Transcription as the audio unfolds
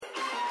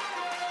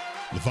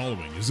The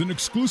following is an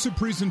exclusive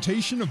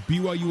presentation of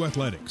BYU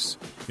Athletics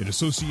in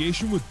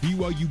association with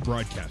BYU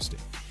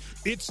Broadcasting.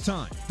 It's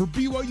time for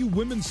BYU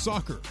Women's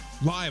Soccer,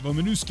 live on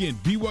the new skin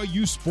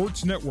BYU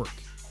Sports Network.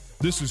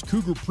 This is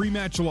Cougar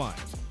Pre-Match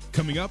Live.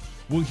 Coming up,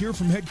 we'll hear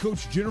from head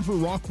coach Jennifer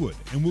Rockwood,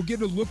 and we'll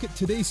get a look at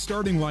today's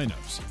starting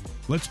lineups.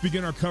 Let's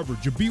begin our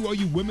coverage of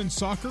BYU Women's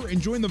Soccer and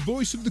join the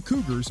voice of the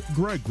Cougars,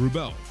 Greg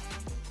Wrubell.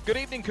 Good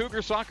evening,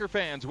 Cougar soccer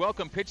fans.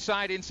 Welcome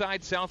pitchside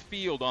inside South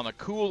Field on a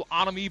cool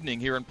autumn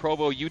evening here in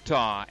Provo,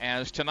 Utah,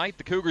 as tonight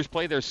the Cougars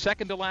play their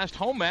second-to-last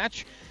home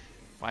match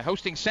by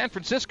hosting San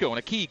Francisco in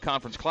a key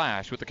conference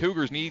clash, with the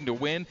Cougars needing to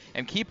win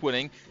and keep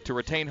winning to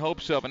retain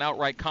hopes of an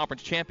outright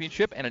conference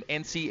championship and an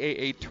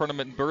NCAA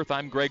tournament berth.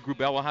 I'm Greg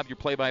Wrubell. I'll have your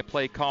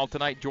play-by-play call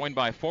tonight, joined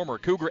by former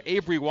Cougar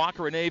Avery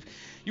Walker. And Ave,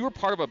 you were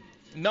part of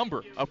a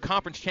number of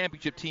conference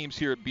championship teams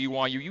here at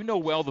BYU. You know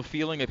well the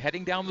feeling of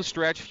heading down the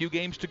stretch, few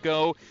games to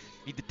go.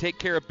 You need to take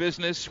care of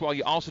business while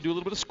you also do a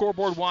little bit of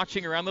scoreboard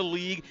watching around the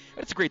league.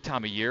 It's a great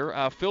time of year,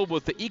 filled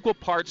with the equal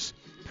parts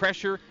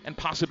pressure and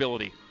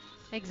possibility.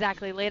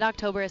 Exactly. Late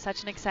October is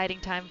such an exciting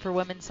time for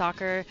women's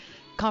soccer.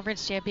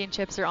 Conference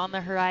championships are on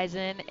the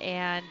horizon,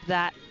 and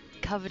that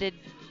coveted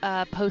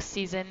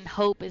postseason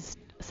hope is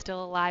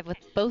still alive with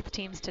both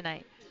teams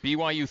tonight.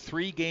 BYU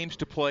 3 games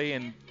to play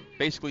and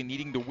basically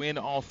needing to win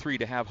all 3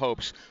 to have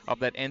hopes of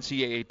that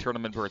NCAA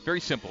tournament berth. Very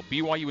simple.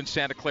 BYU and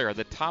Santa Clara,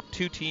 the top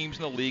 2 teams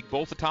in the league,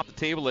 both atop the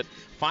table at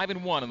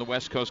 5-1 in the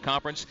West Coast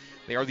Conference.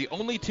 They are the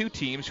only 2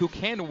 teams who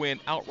can win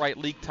outright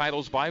league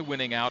titles by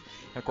winning out.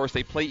 And of course,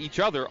 they play each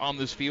other on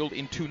this field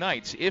in 2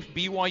 nights. If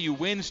BYU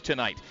wins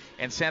tonight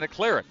and Santa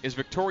Clara is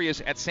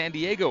victorious at San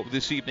Diego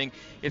this evening,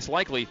 it's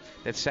likely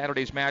that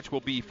Saturday's match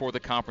will be for the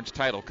conference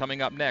title.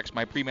 Coming up next,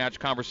 my pre-match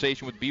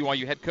conversation with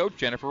BYU head coach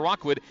Jennifer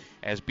Rockwood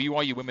as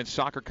BYU women's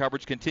soccer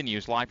coverage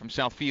continues live from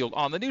South Field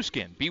on the new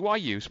skin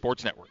BYU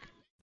Sports Network.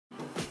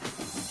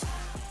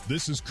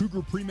 This is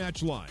Cougar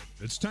Pre-Match Live.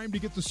 It's time to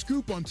get the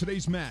scoop on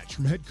today's match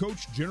from head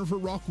coach Jennifer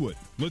Rockwood.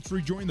 Let's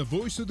rejoin the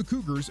voice of the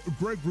Cougars,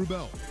 Greg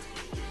Wrubell.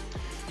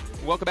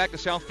 Welcome back to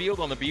South Field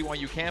on the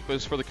BYU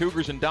campus for the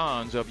Cougars and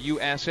Dons of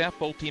USF.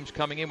 Both teams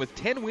coming in with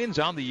 10 wins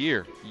on the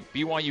year.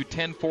 BYU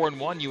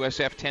 10-4-1,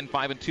 USF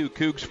 10-5-2,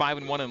 Cougs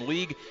 5-1 in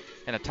league,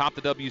 and atop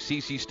the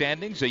WCC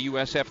standings, the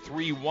USF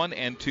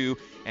 3-1-2,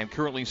 and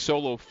currently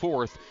solo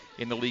 4th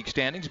in the league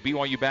standings.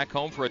 BYU back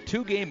home for a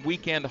 2-game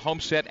weekend home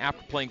set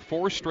after playing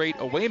 4 straight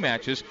away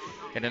matches.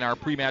 And in our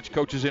pre-match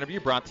coaches interview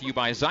brought to you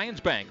by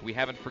Zions Bank, we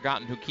haven't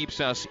forgotten who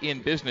keeps us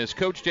in business.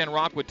 Coach Jen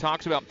Rockwood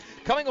talks about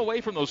coming away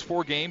from those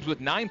 4 games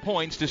with 9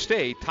 points to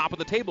stay top of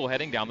the table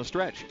heading down the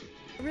stretch.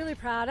 Really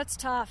proud. It's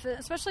tough,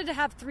 especially to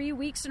have 3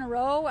 weeks in a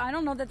row. I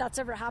don't know that that's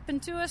ever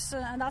happened to us,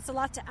 and that's a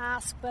lot to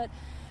ask, but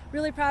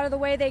really proud of the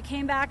way they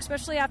came back,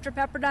 especially after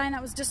Pepperdine.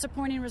 That was a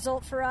disappointing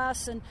result for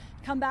us, and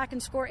come back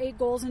and score 8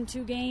 goals in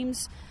 2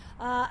 games.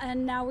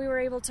 And now we were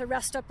able to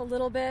rest up a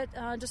little bit,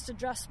 just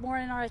address more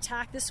in our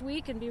attack this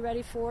week and be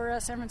ready for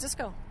San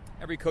Francisco.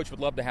 Every coach would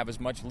love to have as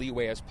much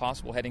leeway as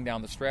possible heading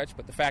down the stretch,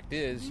 but the fact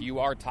is you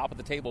are top of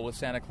the table with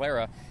Santa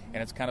Clara,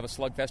 and it's kind of a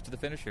slugfest to the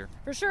finish here.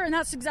 For sure, and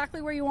that's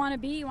exactly where you want to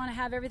be. You want to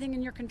have everything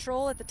in your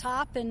control at the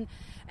top, and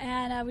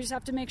we just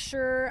have to make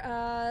sure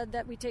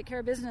that we take care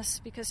of business,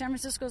 because San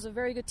Francisco is a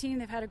very good team.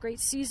 They've had a great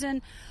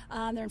season.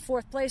 They're in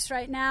 4th place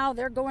right now.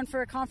 They're going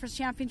for a conference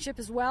championship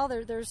as well.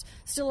 There's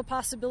still a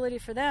possibility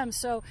for them.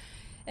 So,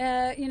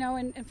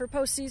 and for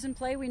postseason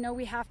play, we know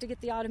we have to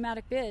get the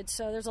automatic bid.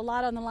 So there's a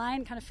lot on the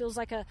line. Kind of feels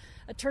like a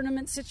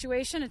tournament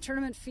situation, a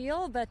tournament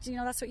feel, but,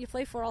 that's what you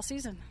play for all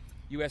season.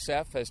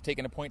 USF has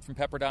taken a point from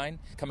Pepperdine,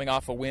 coming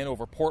off a win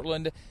over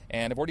Portland,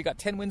 and have already got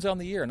 10 wins on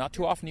the year. Not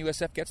too often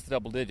USF gets the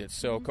double digits,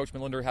 so Coach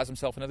Melinder has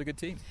himself another good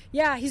team.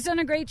 Yeah, he's done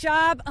a great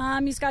job.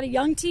 He's got a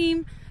young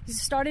team.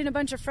 He's starting a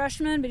bunch of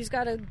freshmen, but he's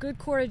got a good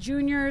core of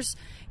juniors.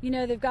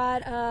 They've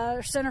got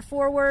a center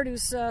forward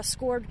who's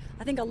scored,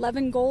 I think,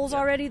 11 goals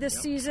already this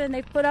season.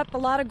 They've put up a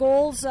lot of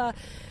goals.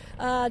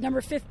 Number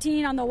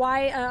 15 on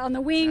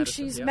the wing.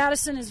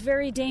 Madison is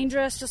very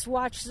dangerous. Just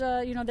watch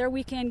their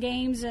weekend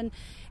games, and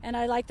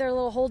I like their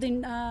little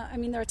holding.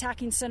 They're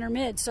attacking center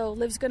mid. So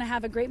Liv's going to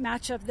have a great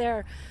matchup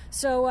there.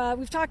 So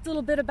we've talked a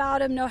little bit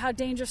about them. Know how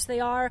dangerous they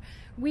are.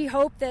 We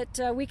hope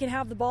that we can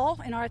have the ball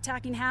in our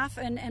attacking half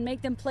and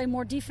make them play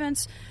more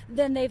defense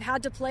than they've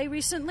had to play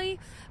recently,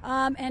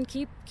 and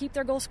keep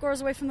their goal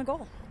scorers away from the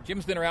goal.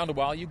 Jim's been around a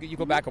while. You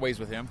go back a ways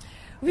with him.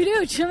 We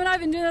do. Jim and I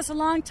have been doing this a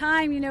long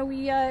time.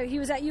 He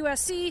was at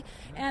USC,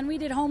 and we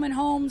did home and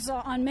homes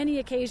on many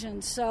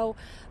occasions. So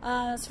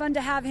it's fun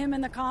to have him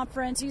in the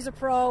conference. He's a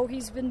pro.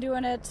 He's been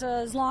doing it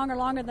as long or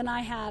longer than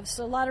I have.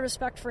 So a lot of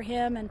respect for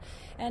him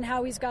and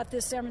how he's got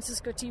this San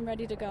Francisco team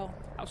ready to go.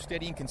 How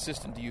steady and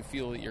consistent do you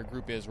feel that your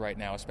group is right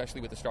now, especially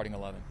with the starting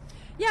 11?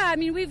 Yeah, I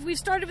mean, we've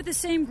started with the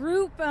same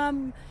group,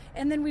 and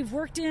then we've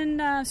worked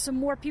in some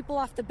more people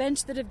off the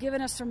bench that have given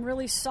us some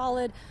really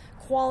solid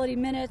quality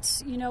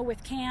minutes,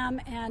 with Cam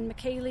and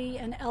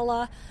McKaylee and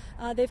Ella.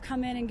 They've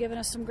come in and given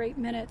us some great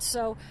minutes.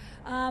 So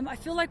I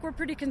feel like we're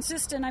pretty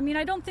consistent. I mean,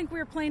 I don't think we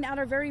were playing at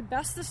our very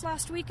best this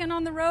last weekend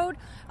on the road,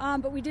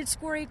 but we did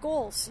score 8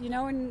 goals,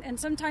 and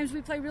sometimes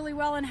we play really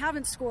well and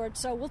haven't scored.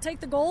 So we'll take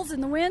the goals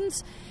and the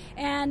wins,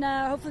 and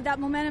hopefully that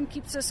momentum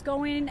keeps us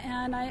going.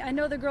 And I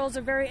know the girls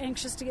are very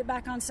anxious to get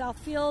back on South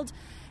Field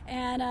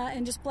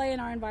and just play in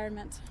our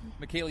environment.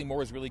 McKaylee Moore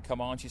has really come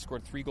on. She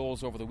scored 3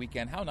 goals over the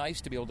weekend. How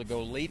nice to be able to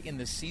go late in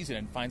the season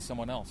and find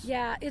someone else.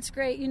 Yeah, it's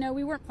great.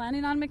 We weren't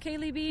planning on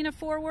McKaylee being a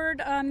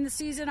forward in the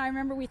season. I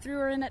remember we threw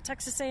her in at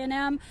Texas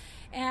A&M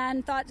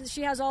and thought that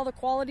she has all the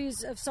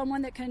qualities of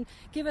someone that can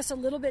give us a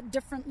little bit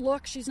different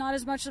look. She's not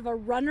as much of a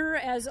runner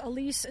as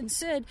Elise and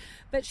Sid,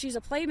 but she's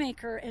a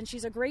playmaker and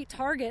she's a great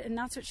target, and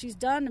that's what she's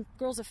done. The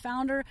girls have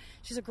found her.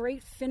 She's a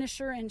great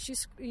finisher, and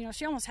she's,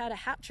 she almost had a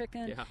hat trick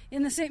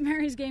in the St.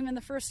 Mary's game in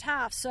the first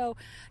half. So,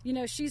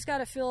 she's got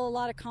to feel a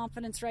lot of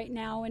confidence right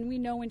now, and we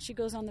know when she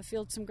goes on the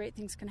field, some great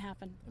things can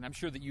happen. And I'm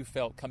sure that you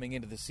felt coming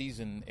into the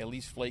season,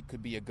 Elise Flake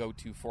could be a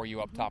go-to for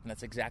you up top, and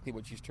that's exactly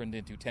what she's turned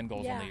into, 10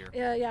 goals on the year.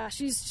 Yeah,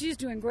 she's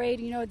doing great.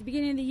 At the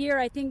beginning of the year,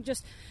 I think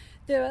just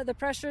the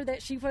pressure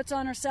that she puts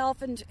on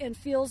herself and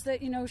feels that,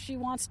 she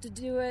wants to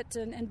do it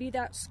and be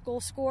that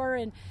goal scorer,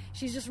 and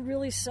she's just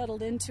really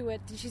settled into it.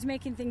 She's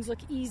making things look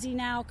easy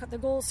now. A couple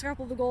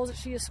of the goals that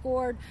she has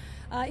scored,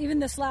 even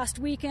this last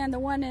weekend, the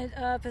one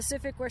at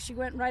Pacific where she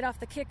went right off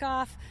the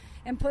kickoff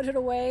and put it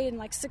away in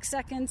like 6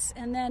 seconds,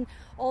 and then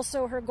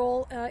also her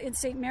goal in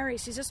St.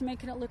 Mary's. She's just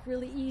making it look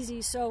really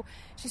easy. So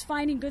she's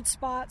finding good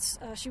spots.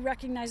 She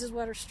recognizes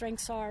what her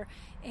strengths are,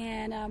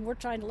 and we're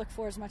trying to look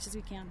for as much as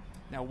we can.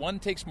 Now, one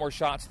takes more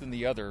shots than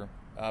the other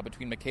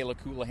between Michaela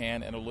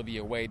Coulihan and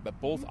Olivia Wade, but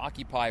both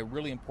occupy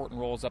really important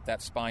roles up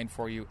that spine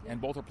for you,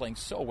 and both are playing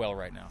so well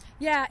right now.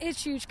 Yeah,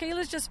 it's huge.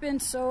 Kayla's just been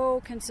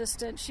so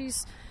consistent.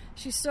 She's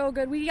so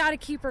good. We got to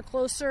keep her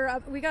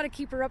closer. We got to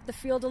keep her up the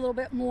field a little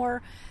bit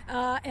more.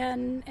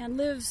 And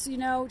Liv's,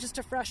 just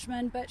a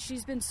freshman, but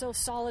she's been so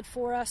solid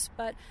for us.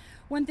 But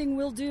one thing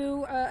we'll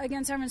do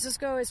against San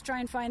Francisco is try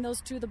and find those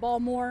two the ball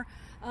more.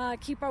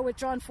 Keep our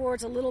withdrawn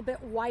forwards a little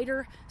bit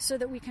wider so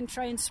that we can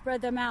try and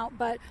spread them out.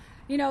 But,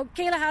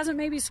 Kayla hasn't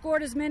maybe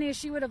scored as many as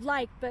she would have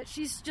liked, but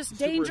she's just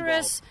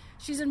dangerous.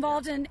 She's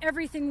involved in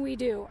everything we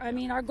do. I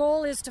mean, our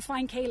goal is to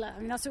find Kayla. I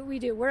mean, that's what we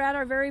do. We're at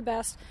our very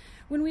best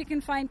when we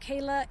can find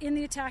Kayla in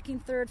the attacking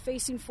third,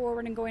 facing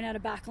forward and going out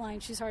of back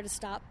line. She's hard to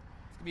stop.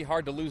 It's going to be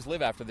hard to lose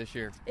Liv after this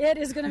year. It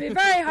is going to be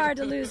very hard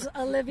to lose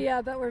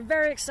Olivia, but we're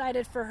very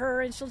excited for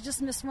her, and she'll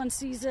just miss one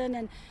season,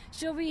 and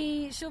she'll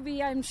be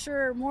I'm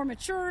sure, more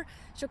mature.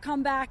 She'll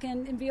come back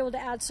and be able to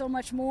add so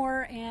much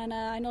more, and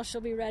I know she'll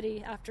be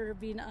ready after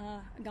being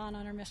gone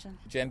on her mission.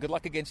 Jen, good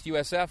luck against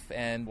USF,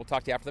 and we'll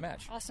talk to you after the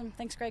match. Awesome.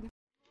 Thanks, Greg.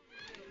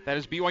 That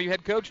is BYU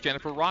head coach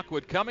Jennifer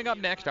Rockwood. Coming up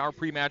next, our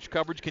pre-match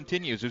coverage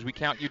continues as we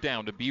count you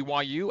down to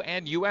BYU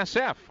and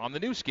USF on the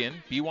new skin,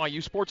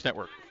 BYU Sports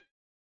Network.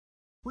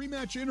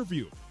 Pre-match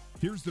interview.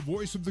 Here's the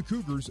voice of the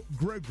Cougars,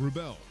 Greg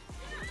Wrubell.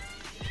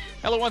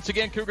 Hello once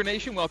again, Cougar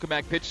Nation. Welcome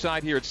back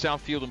pitchside here at South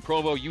Field in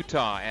Provo,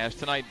 Utah, as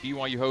tonight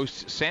BYU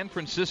hosts San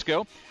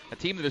Francisco, a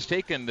team that has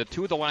taken the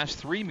 2 of the last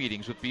 3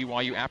 meetings with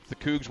BYU after the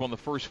Cougs won the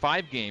first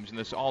 5 games in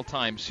this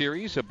all-time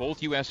series. Both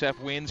USF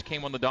wins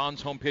came on the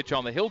Dons' home pitch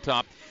on the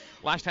Hilltop.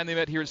 Last time they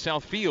met here at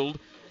South Field,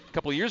 a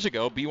couple of years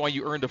ago,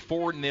 BYU earned a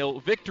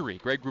 4-0 victory.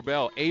 Greg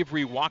Wrubell,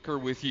 Avery Walker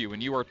with you,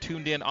 and you are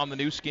tuned in on the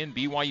new skin,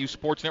 BYU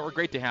Sports Network.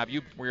 Great to have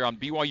you. We're on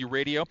BYU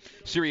Radio,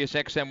 Sirius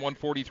XM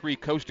 143,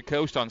 coast to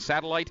coast on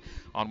satellite,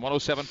 on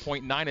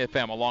 107.9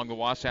 FM along the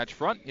Wasatch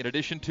Front, in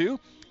addition to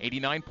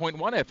 89.1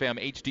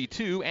 FM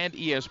HD2 and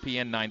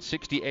ESPN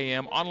 960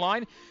 AM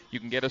online. You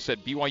can get us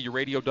at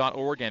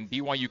BYURadio.org and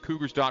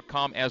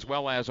BYUCougars.com, as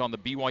well as on the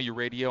BYU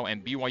Radio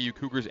and BYU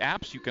Cougars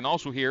apps. You can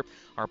also hear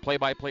our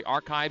play-by-play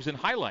archives and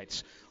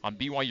highlights on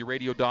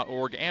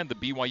BYURadio.org and the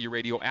BYU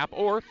Radio app,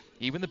 or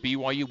even the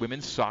BYU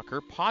Women's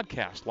Soccer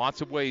podcast. Lots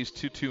of ways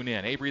to tune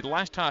in. Avery, the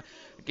last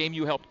game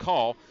you helped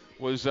call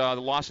was the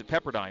loss at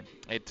Pepperdine.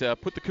 It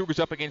put the Cougars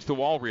up against the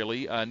wall,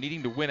 really,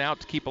 needing to win out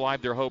to keep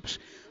alive their hopes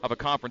of a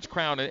conference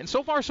crown. And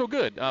so far, so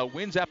good.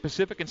 Wins at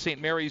Pacific and St.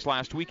 Mary's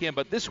last weekend,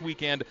 but this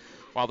weekend,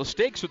 while the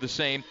stakes are the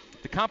same,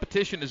 the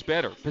competition is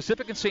better.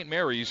 Pacific and St.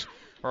 Mary's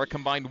are a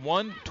combined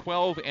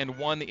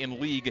 1-12-1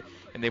 in league,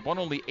 and they've won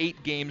only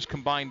 8 games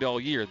combined all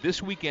year.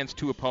 This weekend's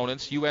 2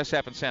 opponents,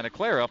 USF and Santa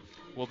Clara,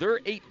 well, they're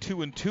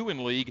 8-2-2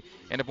 in league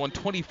and have won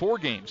 24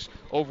 games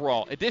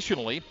overall.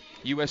 Additionally,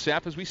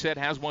 USF, as we said,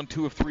 has won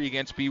 2 of 3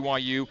 against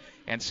BYU,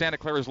 and Santa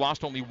Clara has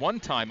lost only 1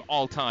 time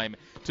all-time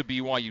to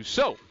BYU.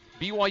 So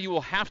BYU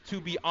will have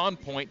to be on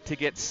point to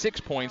get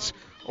 6 points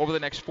over the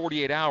next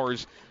 48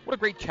 hours. What a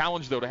great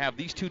challenge, though, to have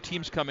these 2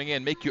 teams coming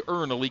in make you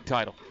earn a league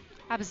title.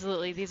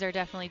 Absolutely. These are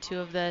definitely 2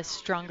 of the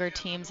stronger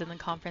teams in the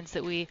conference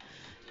that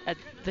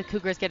the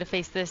Cougars get to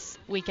face this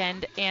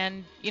weekend.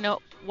 And,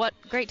 what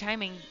great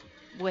timing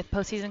with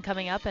postseason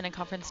coming up and a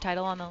conference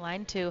title on the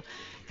line to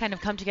kind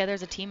of come together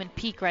as a team and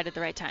peak right at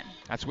the right time.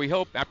 That's what we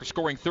hope. After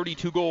scoring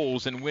 32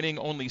 goals and winning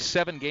only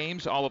 7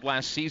 games all of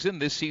last season,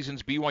 this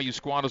season's BYU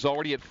squad is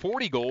already at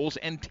 40 goals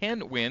and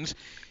 10 wins.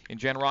 In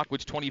Jen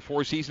Rockwood's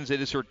 24 seasons,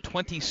 it is her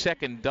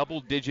 22nd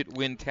double-digit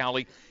win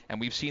tally, and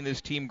we've seen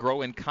this team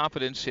grow in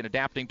confidence in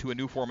adapting to a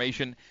new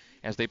formation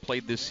as they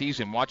played this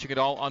season. Watching it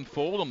all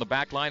unfold on the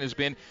back line has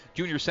been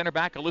junior center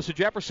back Alyssa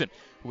Jefferson,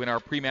 who in our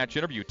pre-match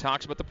interview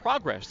talks about the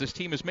progress this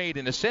team has made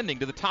in ascending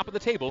to the top of the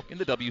table in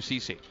the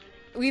WCC.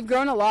 We've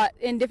grown a lot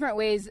in different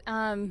ways.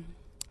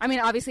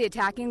 Obviously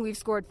attacking, we've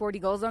scored 40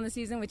 goals on the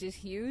season, which is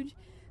huge.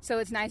 So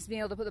it's nice being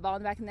able to put the ball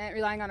in the back of the net,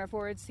 relying on our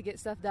forwards to get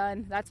stuff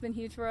done. That's been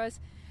huge for us.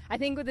 I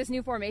think with this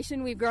new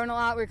formation, we've grown a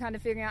lot. We're kind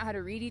of figuring out how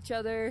to read each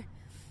other.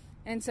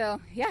 And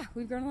so, yeah,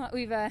 we've grown a lot.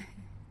 We've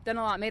done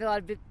a lot, made a lot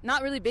of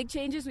not really big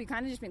changes. We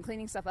kind of just been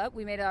cleaning stuff up.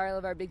 We made all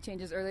of our big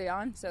changes early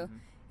on, so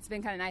it's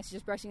been kind of nice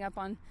just brushing up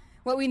on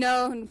what we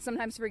know and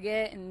sometimes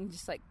forget and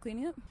just like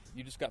cleaning up.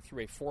 You just got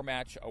through a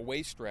 4-match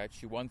away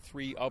stretch. You won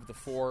 3 of the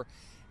 4.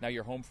 Now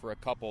you're home for a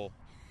couple.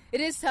 It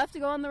is tough to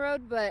go on the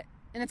road, and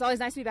it's always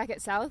nice to be back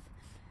at South.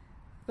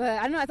 But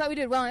I don't know, I thought we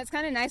did well, and it's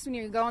kind of nice when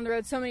you go on the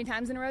road so many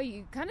times in a row.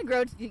 You kind of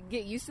grow to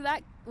get used to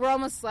that. We're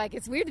almost like,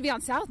 it's weird to be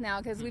on South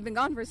now because we've been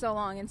gone for so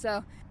long, and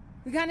so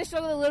we kind of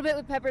struggled a little bit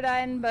with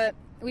Pepperdine, but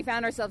we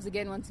found ourselves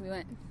again once we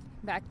went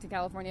back to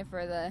California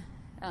for the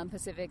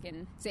Pacific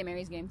and St.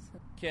 Mary's games.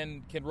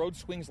 Can road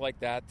swings like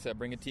that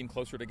bring a team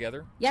closer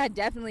together? Yeah,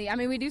 definitely. I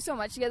mean, we do so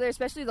much together,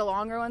 especially the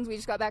longer ones. We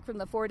just got back from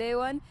the 4-day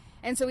one,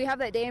 and so we have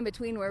that day in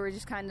between where we're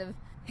just kind of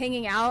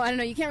hanging out. I don't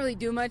know, you can't really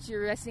do much.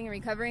 You're resting and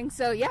recovering.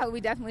 So, yeah, we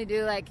definitely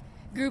do, like,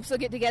 groups will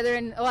get together,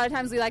 and a lot of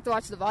times we like to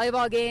watch the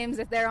volleyball games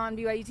if they're on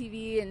BYU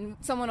TV, and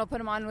someone will put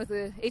them on with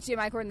a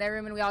HDMI cord in their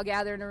room, and we all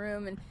gather in a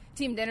room, and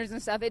team dinners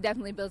and stuff. It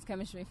definitely builds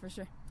chemistry for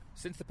sure.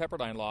 Since the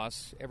Pepperdine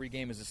loss, every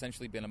game has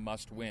essentially been a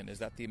must-win. Is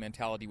that the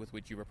mentality with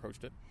which you've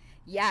approached it?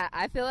 Yeah,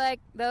 I feel like,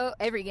 though,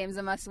 every game's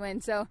a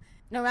must-win. So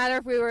no matter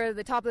if we were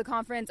the top of the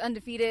conference,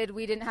 undefeated,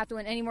 we didn't have to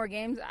win any more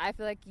games, I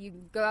feel like you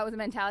go out with a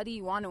mentality,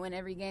 you want to win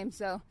every game.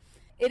 So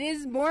it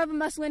is more of a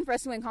must-win for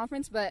us to win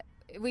conference, but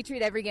if we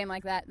treat every game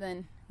like that,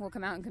 then we'll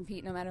come out and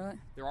compete no matter what.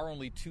 There are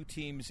only 2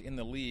 teams in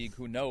the league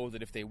who know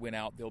that if they win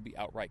out, they'll be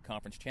outright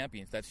conference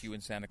champions. That's you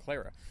and Santa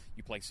Clara.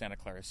 You play Santa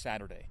Clara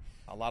Saturday.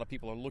 A lot of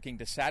people are looking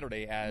to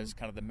Saturday as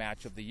kind of the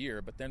match of the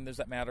year, but then there's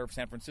that matter of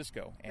San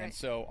Francisco. And right.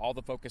 So all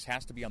the focus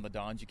has to be on the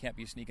Dons. You can't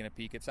be sneaking a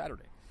peek at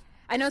Saturday.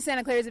 I know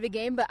Santa Clara is a big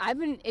game, but I've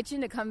been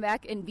itching to come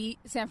back and beat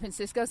San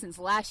Francisco since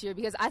last year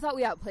because I thought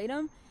we outplayed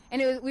them.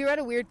 And we were at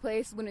a weird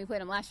place when we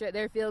played them last year at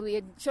their field. We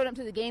had showed up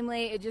to the game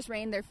late. It just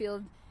rained. Their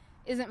field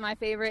isn't my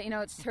favorite. You know,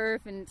 it's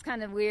turf and it's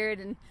kind of weird.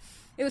 And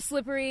it was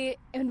slippery.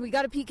 And we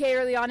got a PK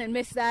early on and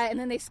missed that. And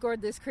then they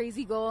scored this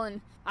crazy goal.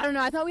 And I don't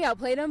know. I thought we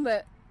outplayed them,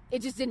 but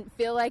it just didn't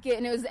feel like it.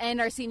 And it was the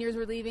end. Our seniors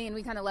were leaving, and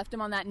we kind of left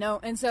them on that note.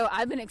 And so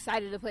I've been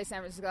excited to play San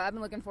Francisco. I've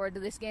been looking forward to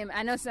this game.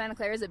 I know Santa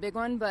Clara is a big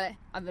one, but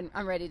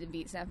I'm ready to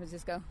beat San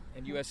Francisco.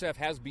 And USF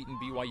has beaten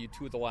BYU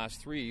 2 of the last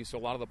 3, so a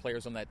lot of the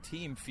players on that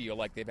team feel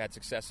like they've had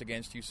success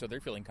against you, so they're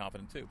feeling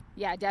confident too.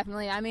 Yeah,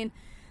 definitely. I mean,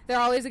 they're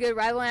always a good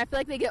rival, and I feel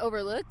like they get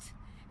overlooked.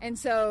 And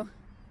so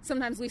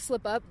sometimes we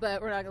slip up,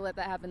 but we're not going to let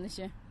that happen this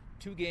year.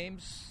 2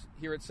 games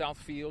here at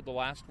Southfield. The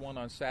last one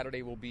on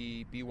Saturday will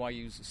be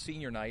BYU's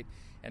senior night.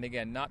 And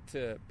again, not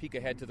to peek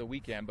ahead to the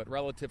weekend, but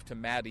relative to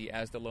Maddie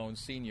as the lone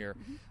senior,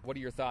 what are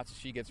your thoughts as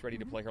she gets ready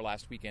to play her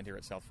last weekend here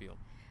at Southfield?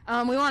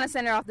 We want to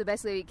send her off the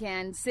best way we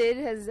can. Sid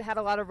has had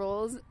a lot of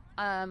roles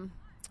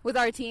with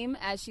our team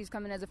as she's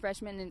coming as a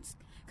freshman, and it's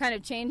kind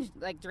of changed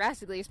like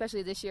drastically,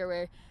 especially this year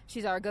where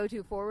she's our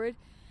go-to forward.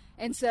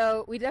 And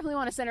so we definitely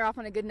want to send her off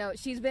on a good note.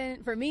 She's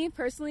been, for me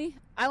personally,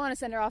 I want to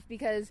send her off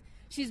because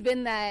she's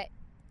been that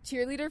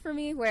cheerleader for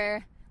me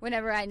where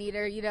whenever I need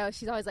her, you know,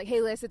 she's always like,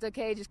 hey, Liz, it's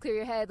okay, just clear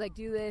your head, like,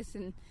 do this,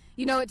 and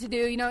you know what to do,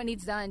 you know what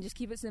needs done, just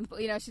keep it simple.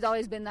 You know, she's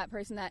always been that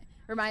person that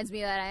reminds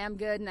me that I am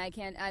good and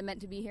I meant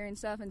to be here and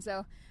stuff, and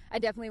so I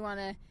definitely want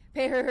to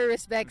pay her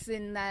respects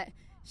in that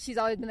she's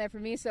always been there for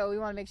me, so we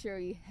want to make sure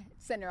we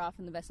send her off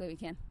in the best way we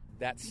can.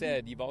 That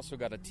said, you've also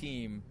got a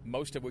team,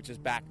 most of which is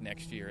back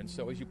next year, and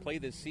so as you play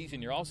this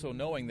season, you're also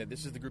knowing that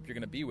this is the group you're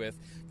going to be with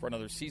for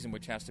another season,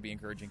 which has to be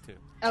encouraging too.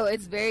 Oh,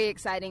 it's very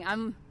exciting.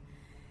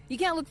 You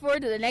can't look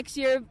forward to the next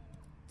year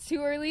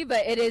too early,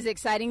 but it is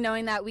exciting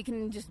knowing that we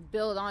can just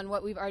build on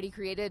what we've already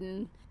created,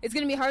 and it's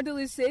going to be hard to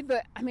lose Sid,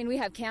 but I mean, we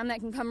have Cam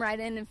that can come right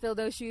in and fill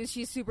those shoes.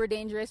 She's super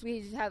dangerous.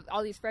 We just have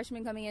all these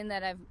freshmen coming in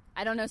that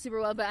I don't know super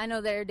well, but I know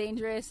they're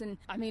dangerous, and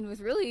I mean, with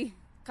really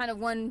kind of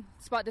one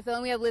spot to fill,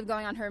 and we have Liv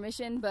going on her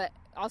mission, but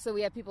also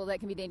we have people that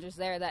can be dangerous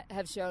there that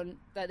have shown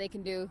that they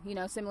can do, you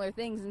know, similar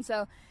things, and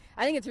so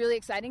I think it's really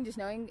exciting just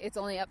knowing it's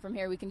only up from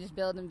here. We can just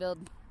build and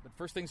build. But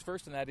first things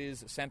first, and that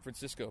is San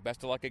Francisco.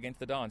 Best of luck against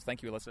the Dons.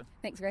 Thank you, Alyssa.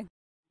 Thanks, Greg.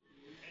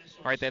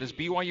 All right, that is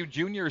BYU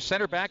junior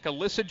center back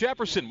Alyssa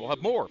Jefferson. We'll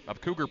have more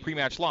of Cougar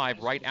Pre-Match Live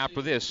right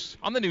after this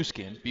on the new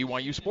skin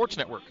BYU Sports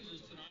Network.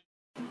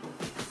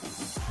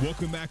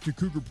 Welcome back to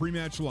Cougar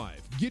Pre-Match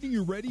Live, getting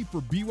you ready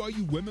for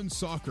BYU women's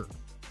soccer.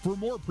 For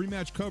more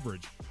pre-match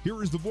coverage,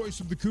 here is the voice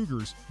of the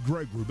Cougars,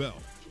 Greg Wrubell.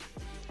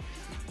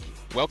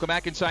 Welcome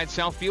back inside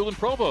Southfield in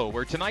Provo,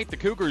 where tonight the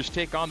Cougars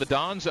take on the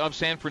Dons of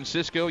San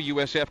Francisco.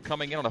 USF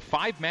coming in on a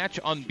 5-match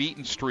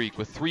unbeaten streak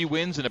with 3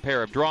 wins and a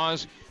pair of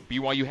draws.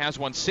 BYU has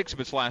won 6 of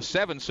its last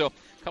 7, so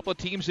a couple of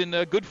teams in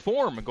good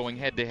form going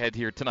head-to-head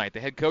here tonight.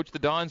 The head coach of the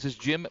Dons is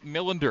Jim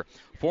Millender,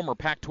 former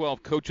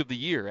Pac-12 Coach of the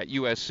Year at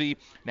USC,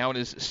 now in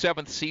his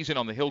 7th season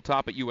on the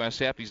hilltop at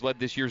USF. He's led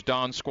this year's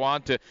Dons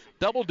squad to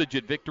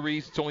double-digit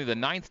victories. It's only the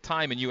 9th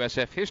time in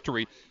USF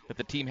history that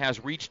the team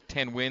has reached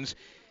 10 wins.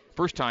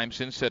 First time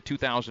since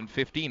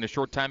 2015, a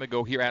short time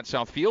ago here at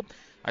Southfield.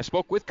 I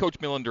spoke with Coach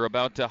Millender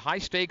about high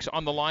stakes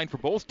on the line for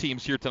both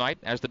teams here tonight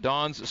as the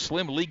Dons'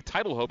 slim league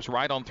title hopes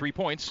ride on 3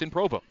 points in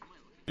Provo.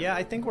 Yeah,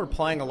 I think we're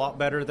playing a lot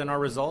better than our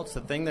results.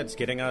 The thing that's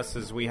getting us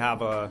is we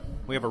have a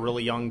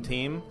really young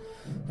team,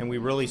 and we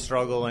really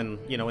struggle in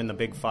the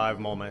big 5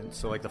 moments.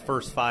 So like the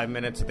first 5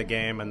 minutes of the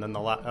game, and then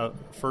the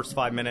first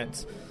 5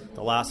 minutes,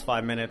 the last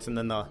 5 minutes, and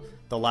then the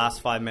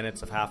last 5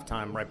 minutes of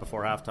halftime, right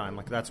before halftime.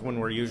 Like that's when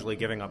we're usually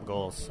giving up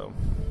goals. So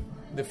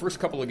the first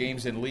couple of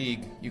games in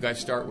league, you guys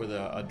start with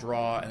a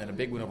draw and then a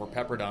big win over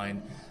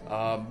Pepperdine.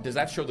 Does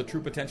that show the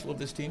true potential of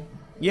this team?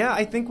 Yeah,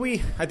 I think we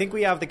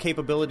have the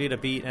capability to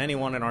beat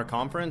anyone in our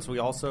conference. We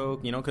also,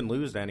 can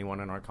lose to anyone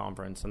in our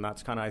conference, and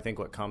that's kind of, I think,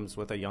 what comes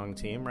with a young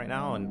team right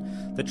now.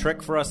 And the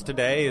trick for us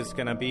today is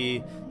going to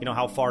be,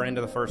 how far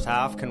into the first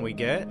half can we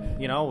get,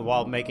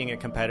 while making it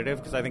competitive,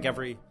 because I think All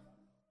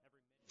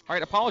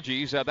right,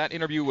 apologies. That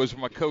interview was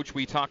from a coach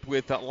we talked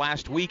with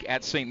last week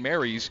at St.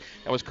 Mary's.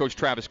 That was Coach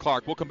Travis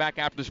Clark. We'll come back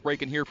after this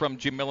break and hear from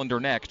Jim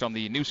Millender next on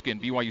the Nu Skin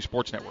BYU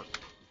Sports Network.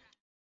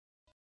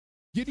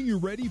 Getting you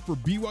ready for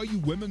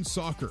BYU women's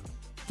soccer.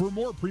 For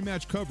more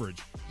pre-match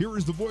coverage, here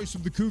is the voice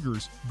of the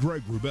Cougars,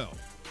 Greg Wrubell.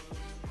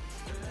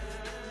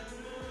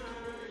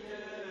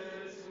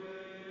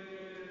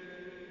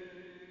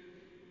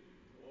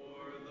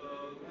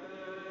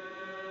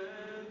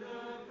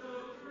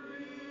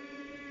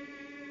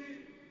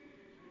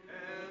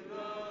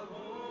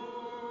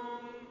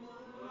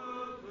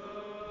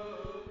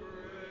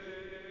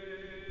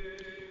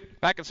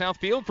 Back at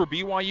Southfield for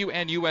BYU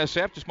and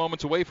USF. Just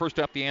moments away. First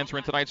up, the answer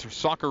in tonight's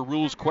soccer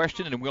rules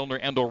question and Wilner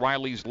and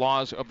O'Reilly's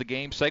Laws of the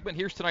Game segment.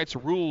 Here's tonight's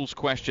rules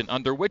question.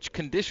 Under which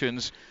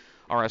conditions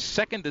are a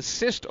second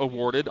assist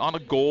awarded on a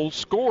goal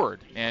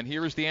scored? And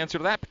here is the answer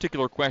to that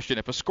particular question.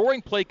 If a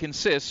scoring play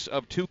consists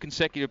of 2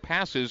 consecutive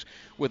passes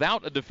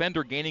without a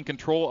defender gaining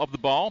control of the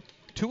ball,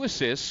 2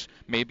 assists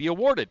may be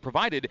awarded,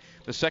 provided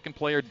the second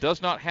player does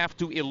not have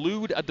to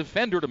elude a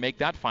defender to make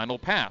that final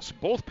pass.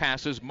 Both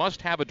passes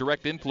must have a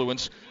direct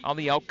influence on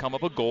the outcome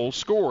of a goal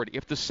scored.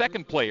 If the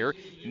second player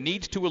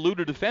needs to elude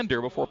a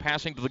defender before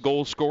passing to the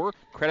goal scorer,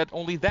 credit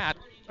only that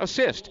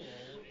assist.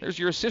 There's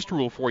your assist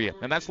rule for you.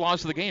 And that's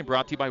Laws of the Game,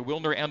 brought to you by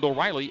Wilner and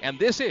O'Reilly. And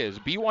this is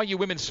BYU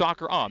Women's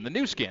Soccer on the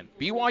Nu Skin,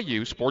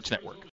 BYU Sports Network.